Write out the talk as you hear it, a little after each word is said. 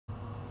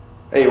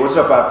Hey, what's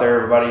up out there,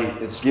 everybody?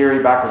 It's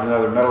Gary back with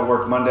another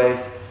Metalwork Monday.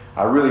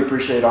 I really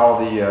appreciate all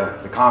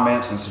the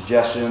comments and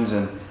suggestions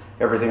and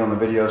everything on the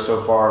video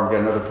so far. I've got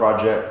another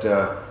project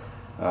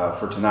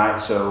for tonight,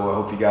 so I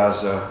hope you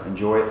guys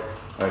enjoy it.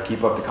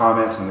 Keep up the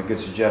comments and the good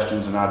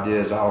suggestions and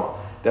ideas.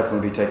 I'll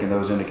definitely be taking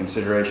those into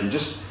consideration.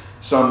 Just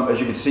some, as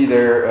you can see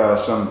there,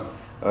 some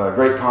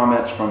great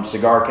comments from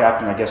Cigar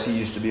Captain. I guess he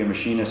used to be a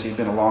machinist. He's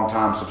been a long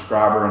time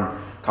subscriber and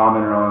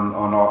commenter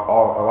on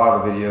a lot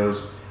of the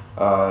videos.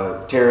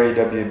 Terry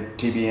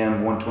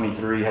WTBM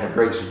 123 had a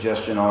great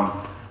suggestion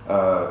on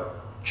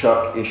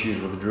chuck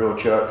issues with the drill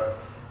chuck.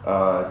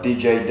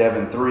 DJ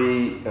Devin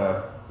 3,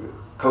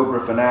 Cobra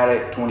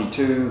Fanatic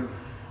 22,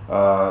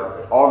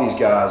 all these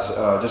guys,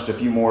 just a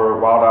few more.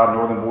 Wild Eyed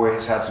Northern Boy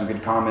has had some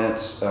good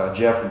comments.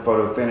 Jeff from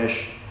Photo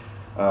Finish,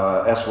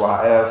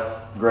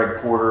 SYF,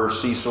 Greg Porter,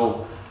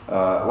 Cecil,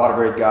 a lot of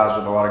great guys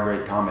with a lot of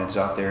great comments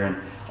out there. And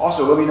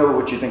also let me know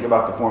what you think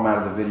about the format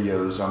of the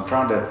videos. I'm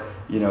trying to,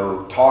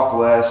 talk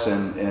less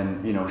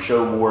and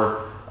show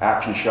more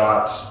action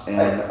shots.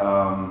 And hey,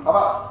 how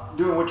about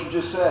doing what you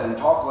just said and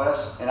talk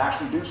less and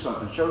actually do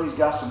something? Show these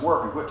guys some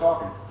work and quit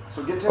talking.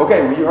 So get to it.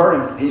 Okay, well, you heard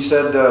him. He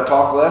said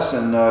talk less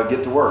and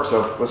get to work.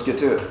 So let's get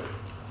to it.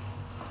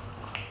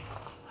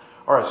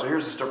 All right, so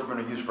here's the stuff we're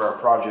going to use for our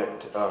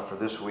project for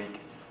this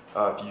week.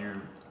 If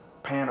you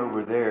pan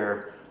over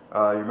there,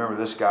 you remember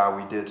this guy,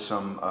 we did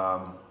some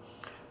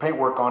paint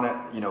work on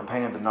it,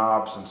 painted the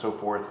knobs and so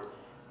forth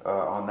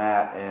on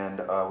that, and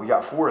we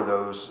got 4 of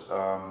those,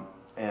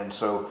 and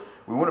so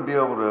we want to be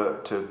able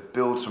to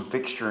build some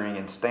fixturing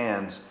and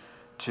stands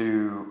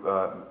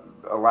to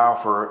allow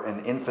for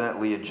an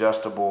infinitely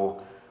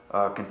adjustable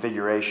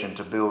configuration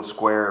to build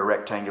square or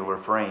rectangular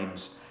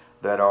frames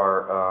that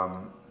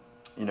are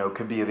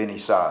could be of any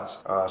size.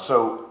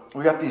 So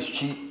we got these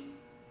cheap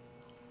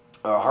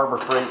Harbor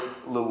Freight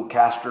little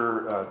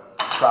caster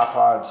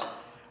tripods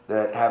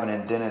that have an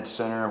indented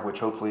center, which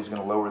hopefully is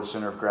going to lower the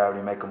center of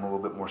gravity, make them a little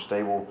bit more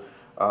stable.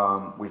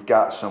 We've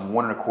got some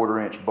 1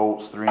 1/4 inch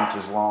bolts, 3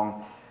 inches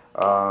long,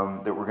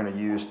 that we're going to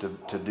use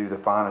to do the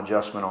fine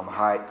adjustment on the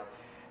height.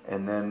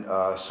 And then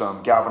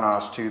some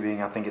galvanized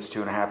tubing, I think it's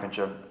 2.5 inch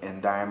in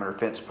diameter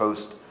fence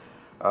post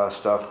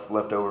stuff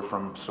left over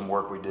from some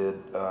work we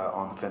did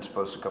on the fence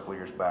post a couple of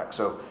years back.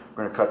 So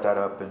we're going to cut that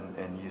up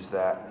and use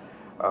that.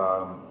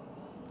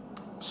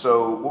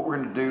 So what we're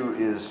going to do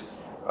is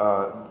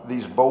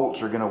these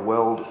bolts are going to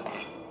weld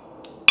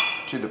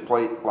to the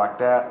plate like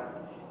that,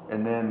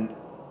 and then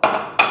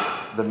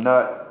the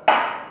nut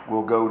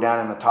will go down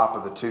in the top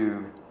of the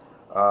tube.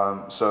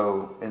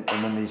 And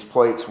then these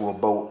plates will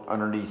bolt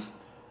underneath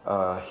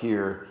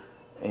here,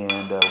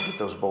 and we'll get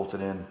those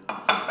bolted in.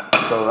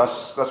 So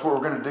that's what we're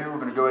going to do. We're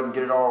going to go ahead and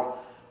get it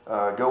all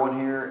going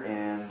here,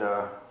 and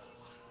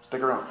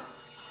stick around.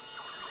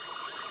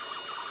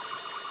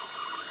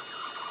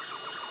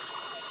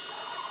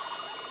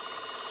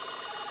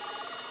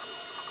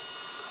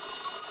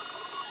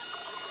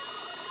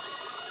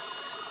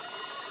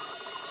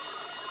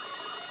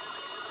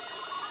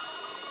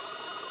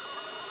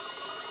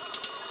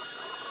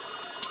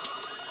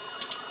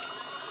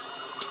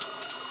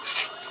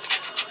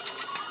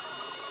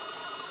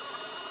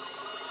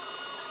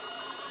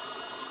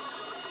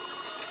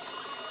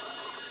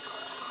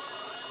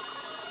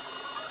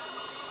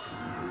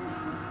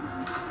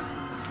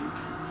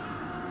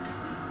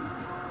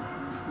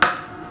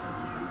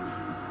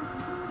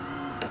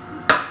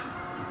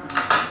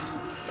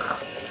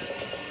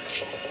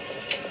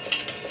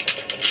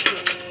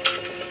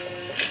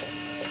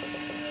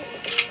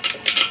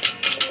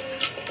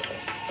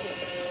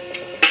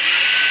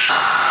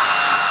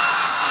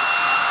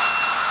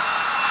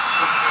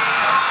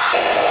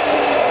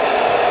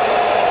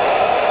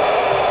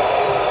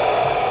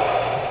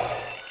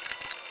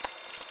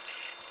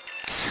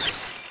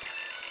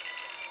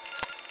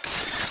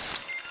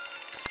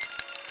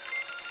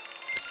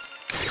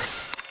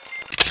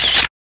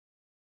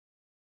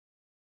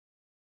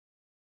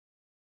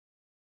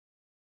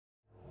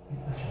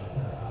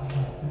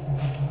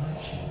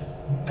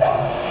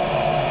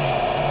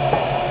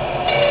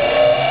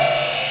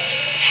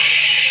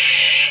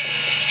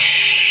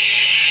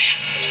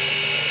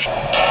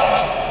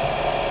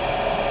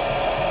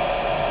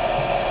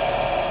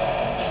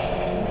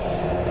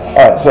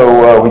 Alright,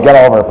 so we got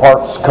all of our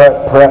parts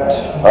cut, prepped.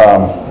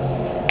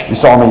 You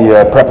saw me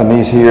prepping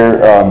these here.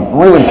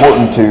 Really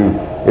important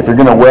to, if you're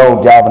going to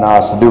weld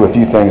galvanized, to do a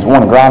few things.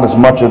 One, grind as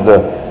much of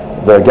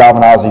the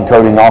galvanizing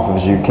coating off of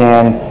as you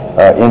can,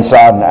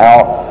 inside and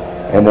out.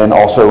 And then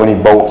also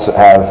any bolts that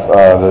have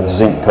the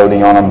zinc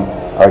coating on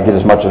them, get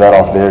as much of that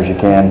off there as you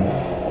can.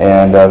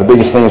 And the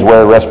biggest thing is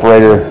wear a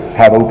respirator,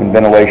 have open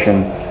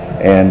ventilation,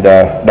 and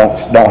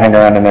don't hang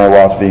around in there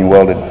while it's being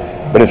welded.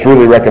 But it's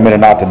really recommended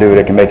not to do it.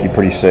 It can make you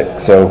pretty sick.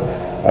 So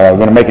we're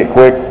going to make it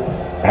quick,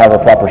 have our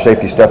proper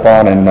safety stuff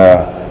on, and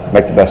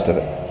make the best of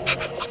it.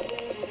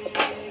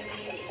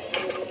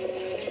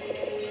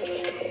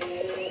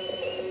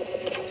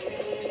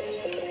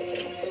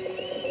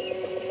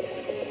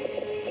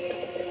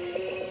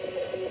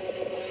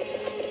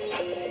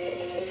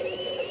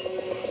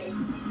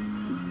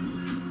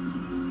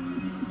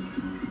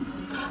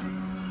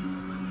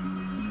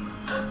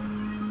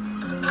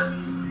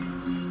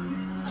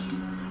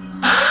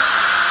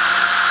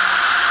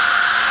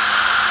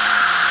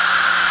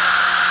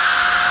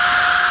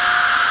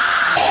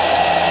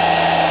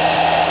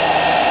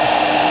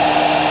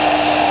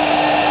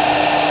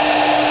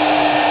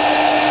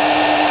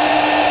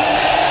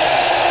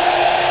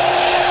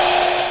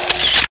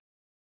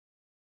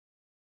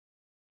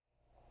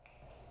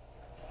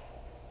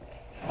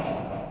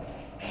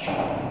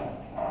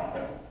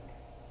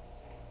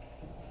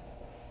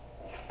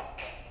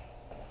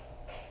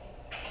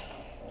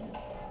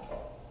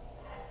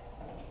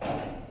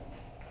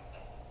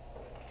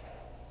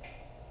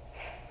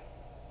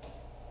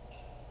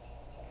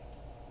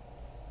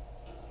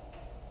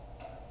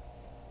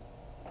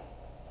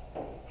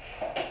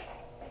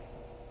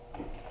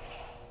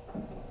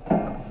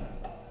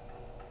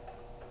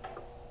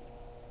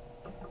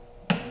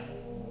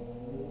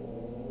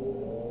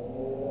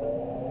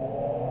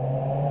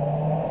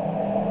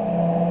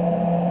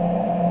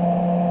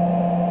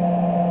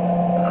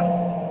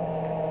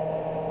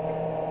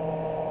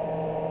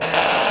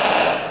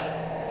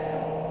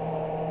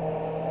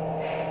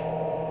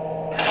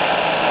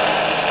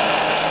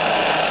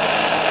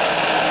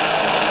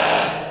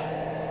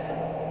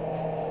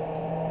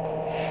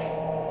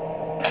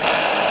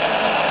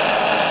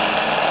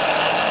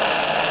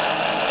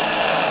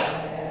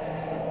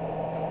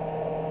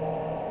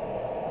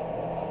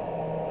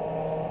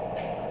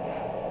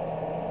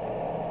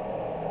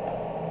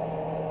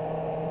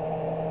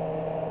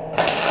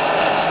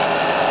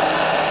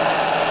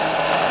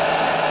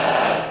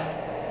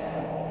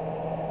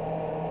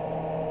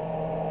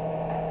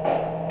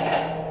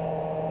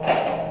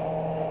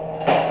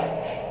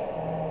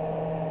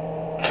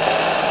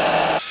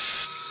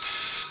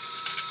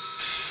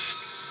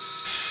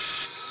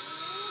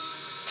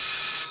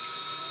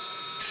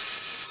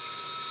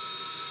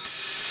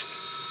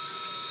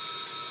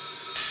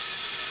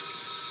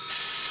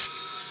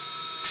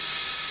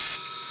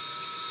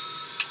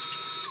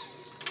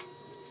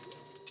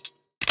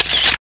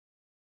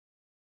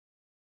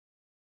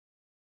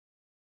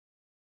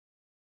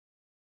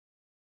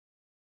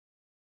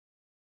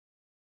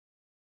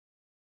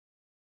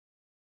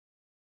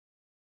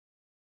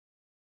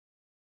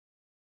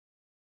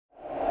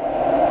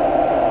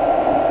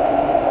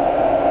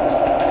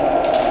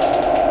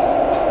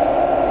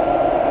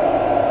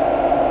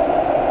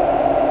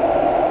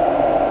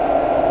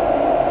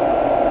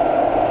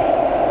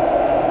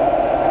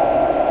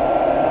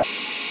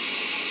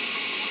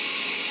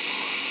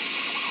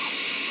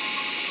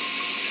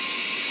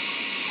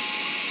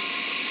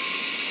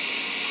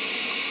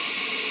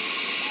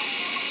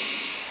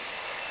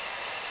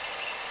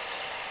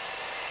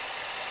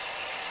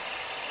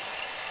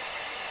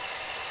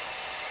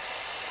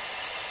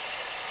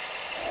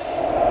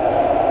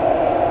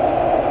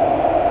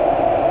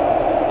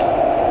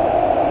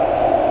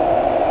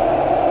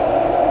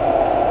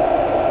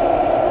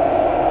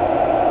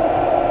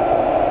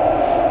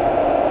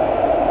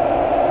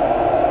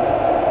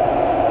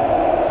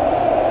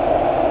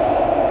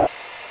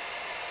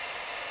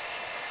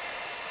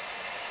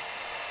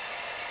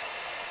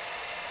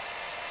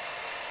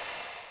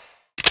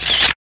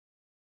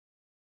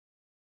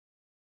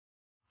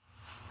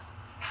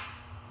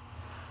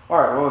 All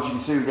right, well, as you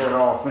can see, we got it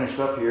all finished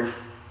up here.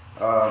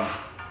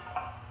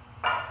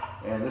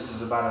 And this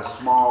is about as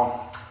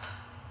small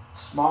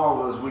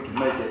as we can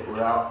make it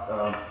without,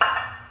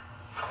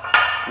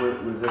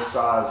 with this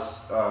size,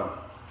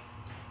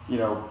 you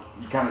know,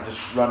 you kind of just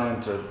run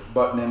into,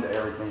 button into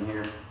everything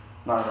here.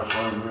 Not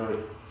enough room really,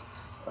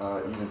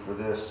 even for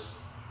this.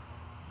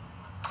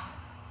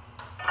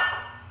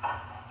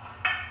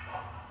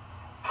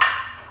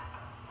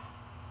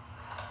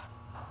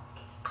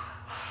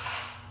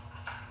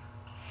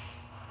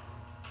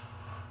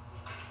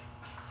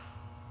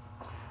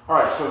 All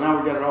right, so now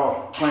we got it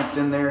all clamped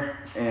in there,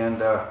 and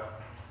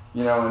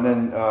you know, and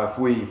then if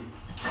we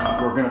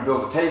were going to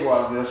build a table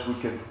out of this, we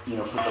could, you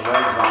know, put the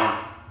legs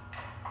on,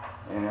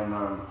 and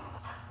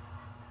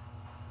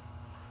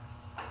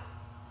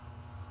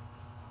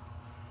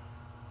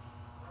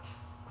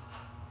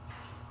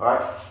all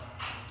right,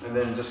 and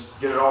then just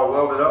get it all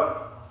welded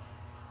up,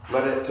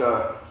 let it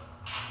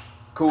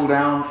cool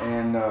down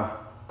and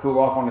cool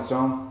off on its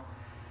own,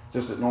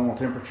 just at normal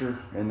temperature,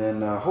 and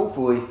then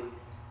hopefully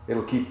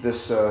it'll keep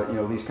this, you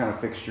know, these kind of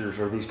fixtures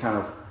or these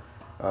kind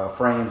of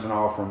frames and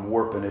all from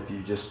warping if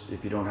you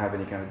don't have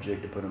any kind of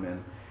jig to put them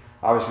in.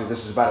 Obviously,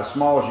 this is about as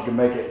small as you can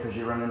make it because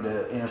you run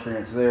into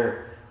interference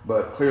there,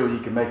 but clearly you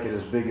can make it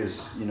as big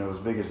as, you know, as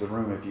big as the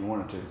room if you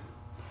wanted to.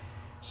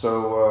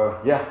 So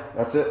yeah,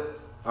 that's it.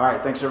 All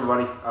right, thanks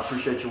everybody. I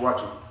appreciate you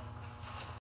watching.